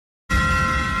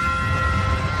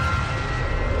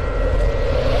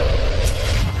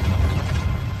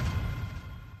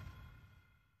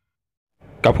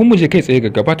Kafin mu je kai tsaye ga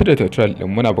gabatar da tutorial din,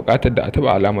 muna buƙatar da a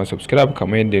taba alamar subscribe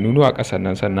kamar yadda ya nuno a ƙasar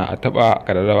nan, sannan a taba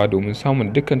ƙararrawa domin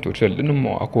samun dukkan tutorial din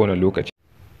mu a kowane lokaci.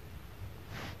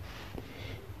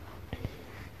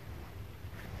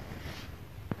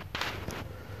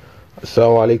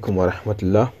 Assalamu alaikum wa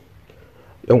rahmatullah.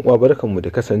 Yan uwa, barkanmu da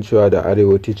kasancewa da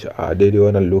Arewa Teach a daidai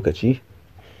wannan lokaci.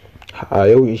 A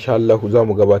yau insha Allah za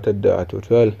mu gabatar da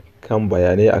tutorial kan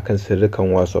bayanai akan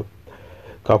sirrikan WhatsApp.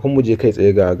 Kafin mu je kai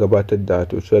tsaye ga gabatar da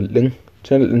tutorial din,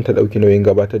 channel din ta dauki nauyin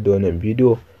gabatar da wannan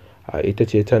bidiyo ita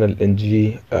ce channel din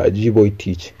Gboy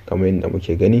Teach kamar yadda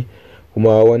muke gani,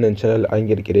 kuma wannan channel an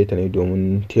kirkire ta ne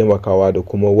domin taimakawa da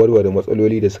kuma warware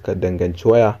matsaloli da suka danganci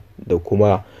waya da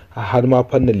kuma har ma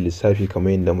fannin lissafi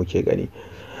kamar yadda muke gani.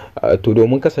 To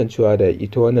domin kasancewa da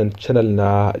ita wannan channel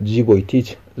na Gboy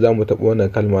Teach, za mu taɓa wannan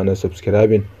kalma na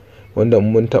subscribing, wanda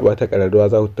mun taɓa ta ƙararrawa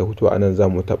za ta fito a nan, za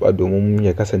mu taɓa domin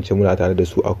ya kasance muna tare da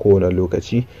su a kowane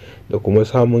lokaci da kuma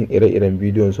samun ire-iren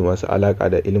bidiyon su masu alaƙa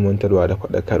da ilimantarwa da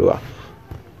faɗakarwa.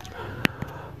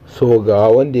 So ga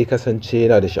wanda ya kasance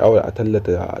yana da sha'awar a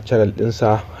tallata channel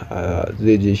ɗinsa,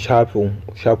 zai je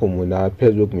shafinmu na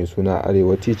Facebook mai suna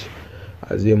Arewa Teach,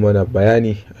 zai mana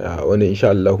bayani wanda insha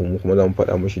Allah mu kuma za mu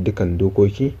faɗa mashi dukkan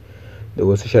dokoki da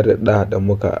wasu sharaɗa da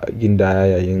muka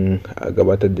gindaya yayin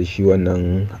gabatar da shi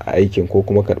wannan aikin ko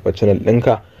kuma karɓar channel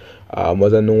ɗinka a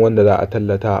mazanin wanda za a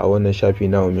tallata a wannan shafi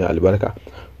namu mai albarka.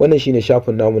 Wannan shine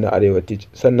shafin namu na Arewa Teach.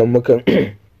 Sannan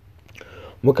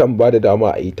mukan ba da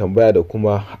dama a yi tambaya da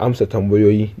kuma amsa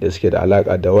tambayoyi da suke da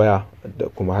alaƙa da waya da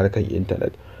kuma harkar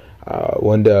intanet,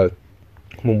 wanda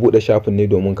mun buɗe shafin ne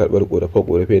domin karɓar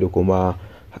ƙorafe-ƙorafe da kuma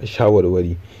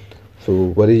shawarwari.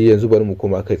 So bari mu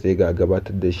koma kai tsaye ga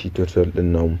gabatar da shi tutorial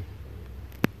din namu.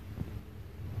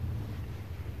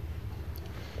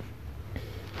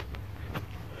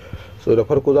 So da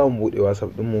farko za mu buɗe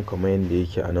WhatsApp ɗinmu kamar yadda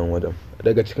yake a nan wajen.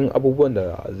 Daga cikin abubuwan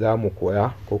da za mu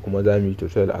koya ko kuma za mu yi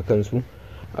tutorial a kansu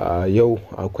yau,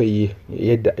 akwai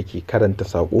yadda ake karanta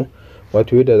saƙo,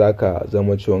 wato yadda za ka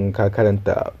zama cewa ka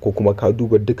karanta ko kuma ka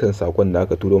duba dukkan saƙon da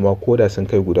aka turo ma ko da sun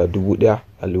kai guda 1000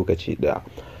 a lokaci ɗaya.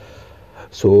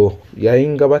 So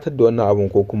yayin gabatar da wannan abun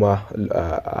ko kuma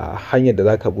hanyar da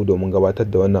za ka bi domin gabatar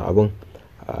da wannan abun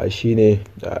shine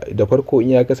da farko, in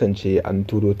ya kasance an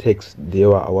turo text da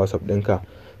yawa a WhatsApp ɗinka,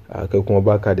 kai kuma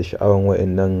baka da sha'awan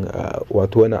wa'annan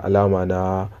wato wannan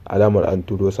alamar an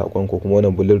turo saƙon ko kuma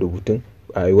wannan bulin rubutun,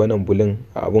 wannan bulin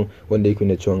abun wanda yake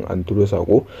nuna cewa an turo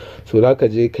saƙo, so za ka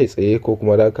je kai tsaye ko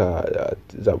kuma za ka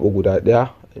zaɓi guda ɗaya.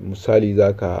 Misali,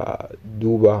 za ka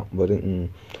duba,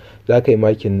 za ka yi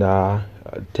makin na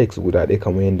text guda ɗaya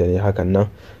kamar yadda ne hakan nan.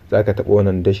 Za ka taɓa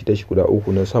wannan dashi guda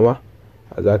 3 na sama,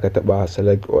 za ka taɓa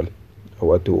select all,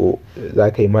 wato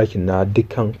za ka yi makin na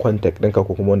dukkan contact ɗinka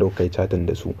ko kuma wanda kuka yi chatting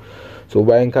da su. So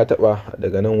bayan ka taɓa,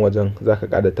 daga nan wajen za ka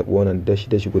ƙara taɓa wannan dashi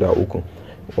guda 3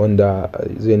 wanda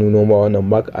zai nuno ma wannan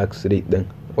mark as read ɗin,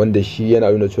 wanda shi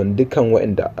yana nuna cewa dukkan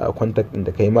waɗanda contact ɗin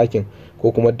da ka yi makin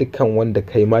ko kuma dukkan wanda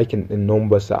ka yi makin ɗin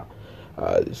number sa,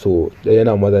 so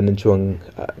yana mazanin cewa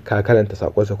ka karanta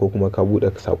sakonsa ko kuma ka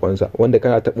buɗe sakonsa. Wanda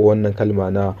kana taɓa wannan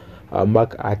kalma na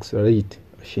mark as read,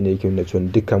 shine yake nuna cewa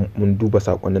dukkan mun duba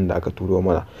sakonnin da aka turo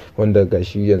mana, wanda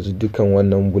gashi yanzu dukkan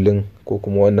wannan bulin ko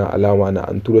kuma wannan alama na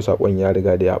an turo sakon ya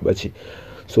riga da ya ɓace.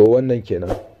 So wannan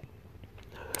kenan.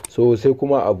 So sai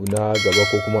kuma abu na gaba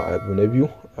ko kuma abu na biyu,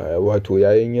 wato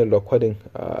yayin yin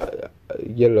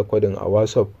recording a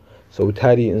WhatsApp, sau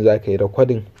tari in za ka yi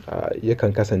recording,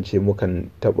 yakan kasance mukan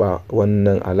taɓa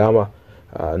wannan alama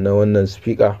na wannan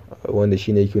speaker, wanda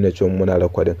shine yake nuna cewa muna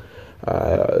recording.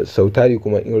 Sau tari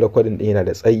kuma in recording din yana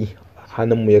da tsayi,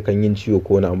 hannunmu yakan yin ciwo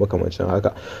ko na makamancin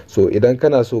haka. So idan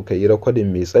kana so ka yi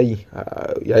recording mai tsayi,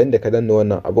 yayin da ka danna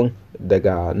wannan abun,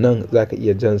 daga nan za ka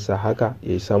iya jansa haka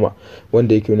ya yi sama,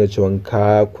 wanda yake nuna cewa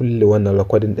ka kulle wannan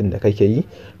recording din da kake yi,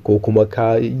 ko kuma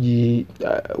ka rike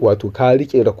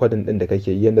recording din da kake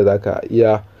yi, yanda za ka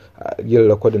iya yin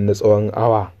recording na tsawon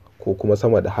awa ko kuma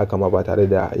sama da haka ma ba tare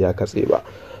da ya katse ba.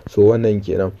 So wannan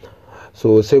kenan.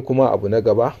 So sai kuma abu na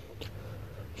gaba,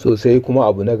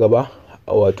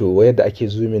 wato yadda ake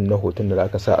zooming na hoton da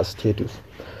zaka sa a status.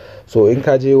 So in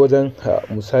ka je wajen,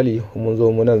 misali mun zo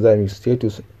nan za mu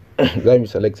status, za mu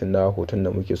select na hoton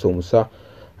da muke so mu sa.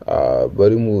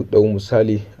 Bari mu dau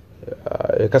misali,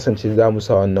 ya kasance za mu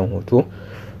sa wannan hoto.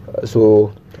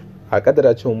 So a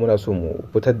kaddara cewa muna so mu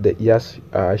fitar da iya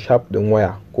sharp din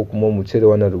waya ko kuma mu cire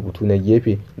wannan rubutu na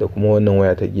gefe da kuma wannan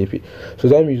waya ta gefe. So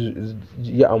za mu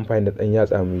yi amfani da ɗan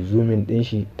yatsa mu zooming din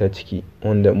shi ta ciki,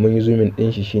 wanda mun yi zooming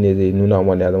din shi shine zai nuna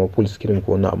mana ya zama full screen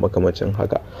ko na makamacin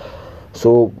haka.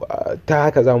 So ta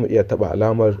haka za mu iya taɓa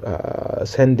alamar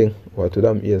sending, wato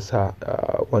za mu iya sa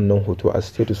wannan hoto a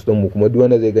status ɗinmu, kuma duk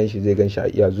wanda zai ganshi a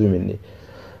iya zoomin ne.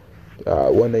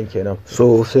 Wannan kenan.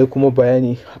 So sai kuma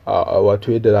bayani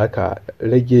wato yadda za ka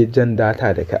rage jan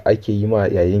data da ake yi ma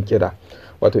yayin kira.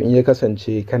 Wato in ya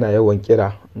kasance kana yawan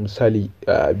kira, misali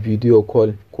video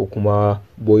call ko kuma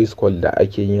voice call da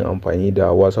ake yin amfani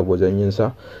da WhatsApp wajen yin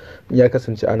sa, in ya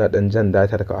kasance ana ɗan jan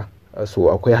datar ka, so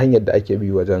akwai hanyar da ake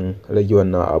bi wajen rage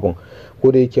wannan abun.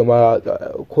 Ko da yake ma,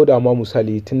 ko da ma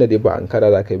misali tunda dai ba ankara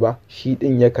za ka yi ba, shi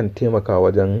ɗin yakan taimaka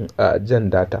wajen jan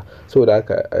data. Saboda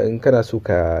haka in kana so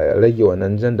ka rage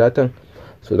wannan jan datan,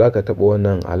 so za ka taɓa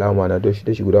wannan alama na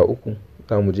dashi guda uku.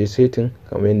 Za mu je setting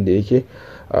kamar yadda yake.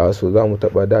 So za mu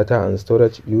taɓa data and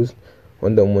storage use,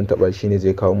 wanda mun taɓa shi ne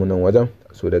zai kawo mu nan wajen.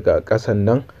 So daga ƙasan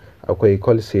nan akwai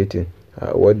call setting,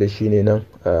 wanda shi ne nan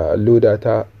low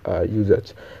data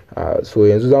usage. So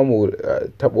yanzu za mu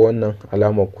taɓa wannan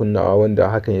alamar kunnawa, wanda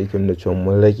hakan yake nuna cewa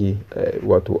mun rage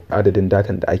wato adadin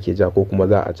datan da ake ja ko kuma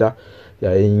za a ja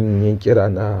yayin yin kira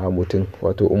na mutum,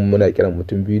 wato in muna kiran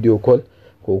mutum video call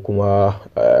ko kuma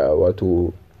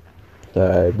wato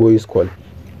voice call.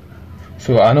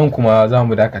 So a nan kuma za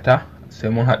mu dakata, sai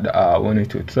mun haɗu a wani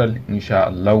tutorial insha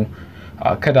Allah.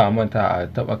 Kada a manta a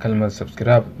taɓa kalmar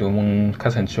subscribe domin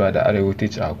kasancewa da Arewa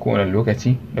Teach a kowane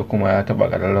lokaci, da kuma ya taɓa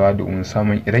ƙararrawa domin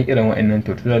samun ire-iren wa'annan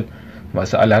tutorial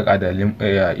masu alaƙa da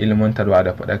ilimantarwa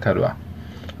da faɗakarwa.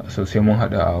 So sai mun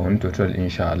haɗu a wani tutorial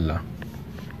insha Allah.